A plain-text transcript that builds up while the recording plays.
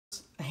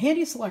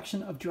handy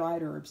selection of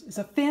dried herbs is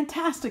a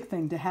fantastic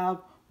thing to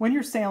have when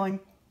you're sailing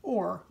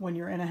or when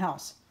you're in a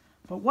house.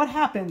 But what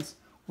happens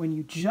when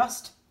you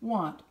just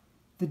want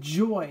the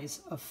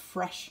joys of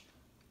fresh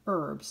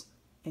herbs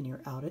and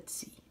you're out at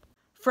sea?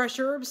 Fresh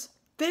herbs,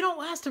 they don't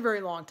last a very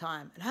long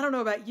time. And I don't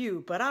know about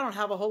you, but I don't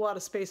have a whole lot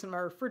of space in my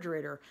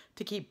refrigerator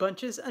to keep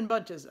bunches and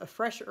bunches of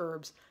fresh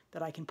herbs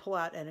that I can pull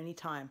out at any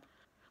time.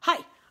 Hi,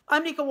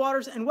 I'm Nica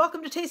and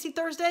welcome to Tasty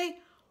Thursday.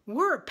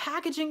 We're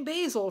packaging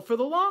basil for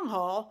the long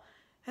haul,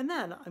 and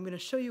then I'm going to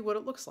show you what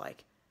it looks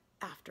like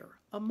after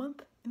a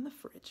month in the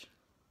fridge.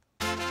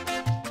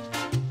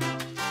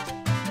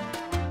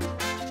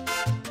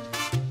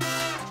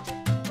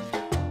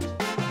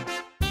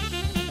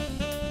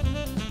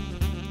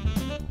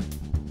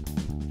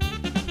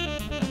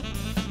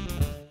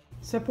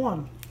 Step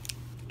 1.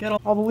 Get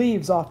all the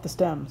leaves off the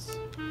stems.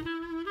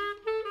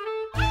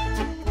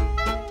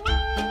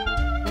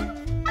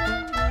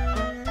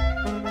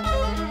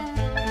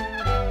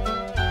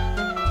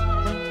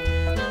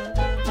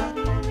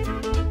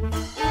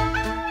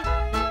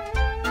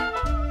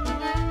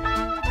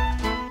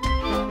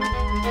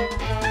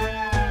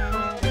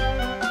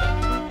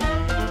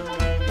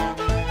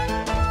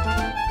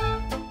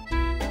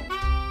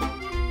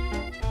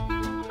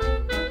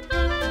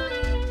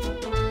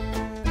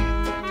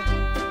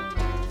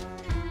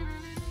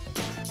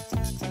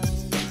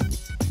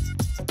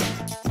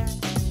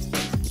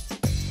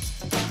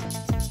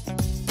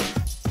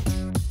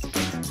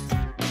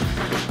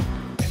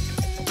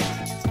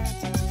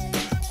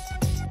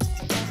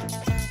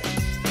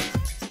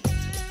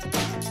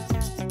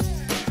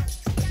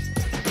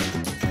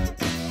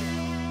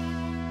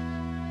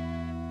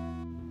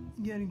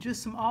 Getting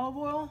just some olive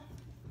oil.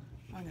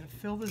 I'm going to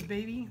fill this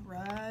baby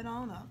right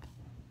on up.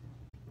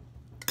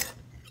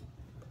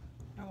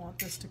 I want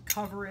this to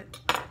cover it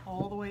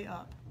all the way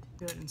up.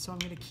 Good, and so I'm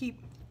going to keep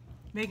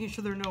making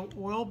sure there are no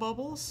oil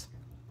bubbles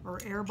or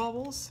air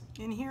bubbles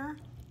in here.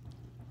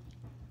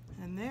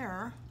 And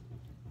there,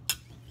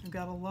 I've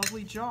got a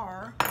lovely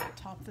jar.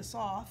 Top this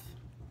off.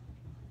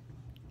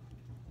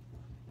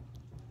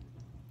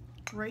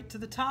 Right to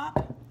the top.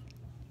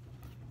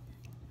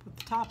 Put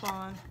the top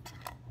on.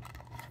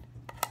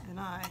 And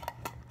I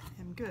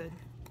am good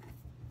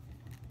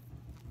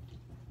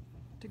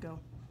to go.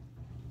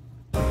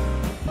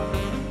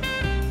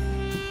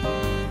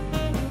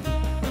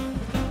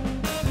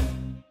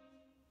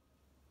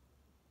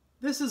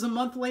 This is a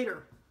month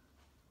later.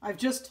 I've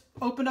just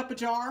opened up a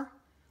jar.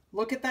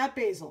 Look at that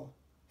basil.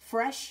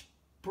 Fresh,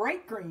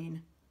 bright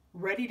green,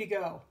 ready to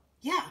go.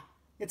 Yeah,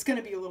 it's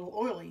going to be a little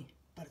oily,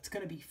 but it's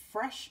going to be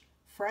fresh,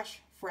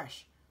 fresh,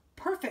 fresh.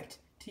 Perfect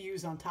to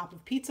use on top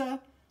of pizza,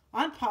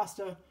 on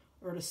pasta,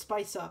 or to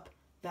spice up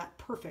that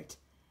perfect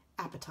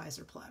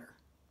appetizer platter.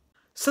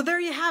 So there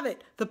you have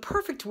it, the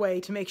perfect way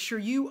to make sure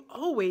you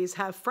always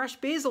have fresh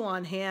basil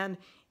on hand,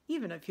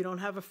 even if you don't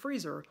have a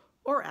freezer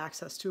or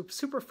access to a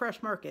super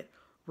fresh market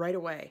right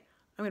away.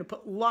 I'm going to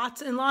put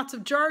lots and lots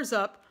of jars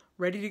up,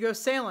 ready to go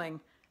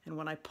sailing, and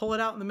when I pull it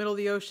out in the middle of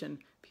the ocean,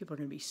 people are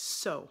going to be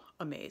so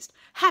amazed.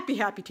 Happy,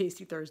 happy,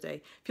 tasty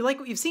Thursday. If you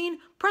like what you've seen,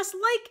 press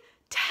like,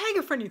 tag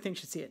a friend you think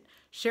should see it.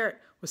 Share it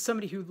with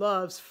somebody who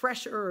loves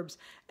fresh herbs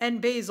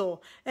and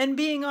basil and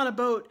being on a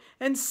boat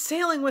and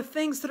sailing with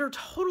things that are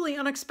totally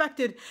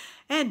unexpected.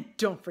 And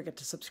don't forget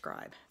to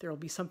subscribe. There will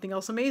be something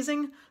else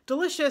amazing,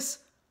 delicious,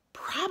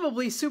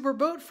 probably super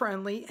boat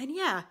friendly. And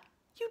yeah,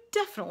 you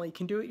definitely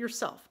can do it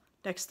yourself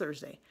next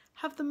Thursday.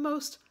 Have the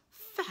most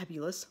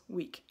fabulous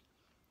week.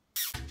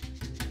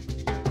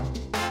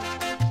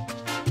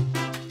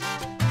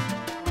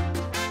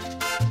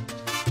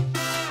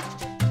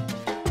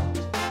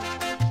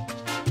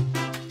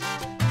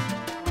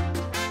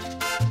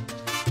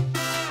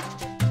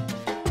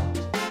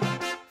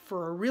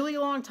 For a really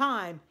long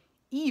time,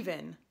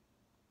 even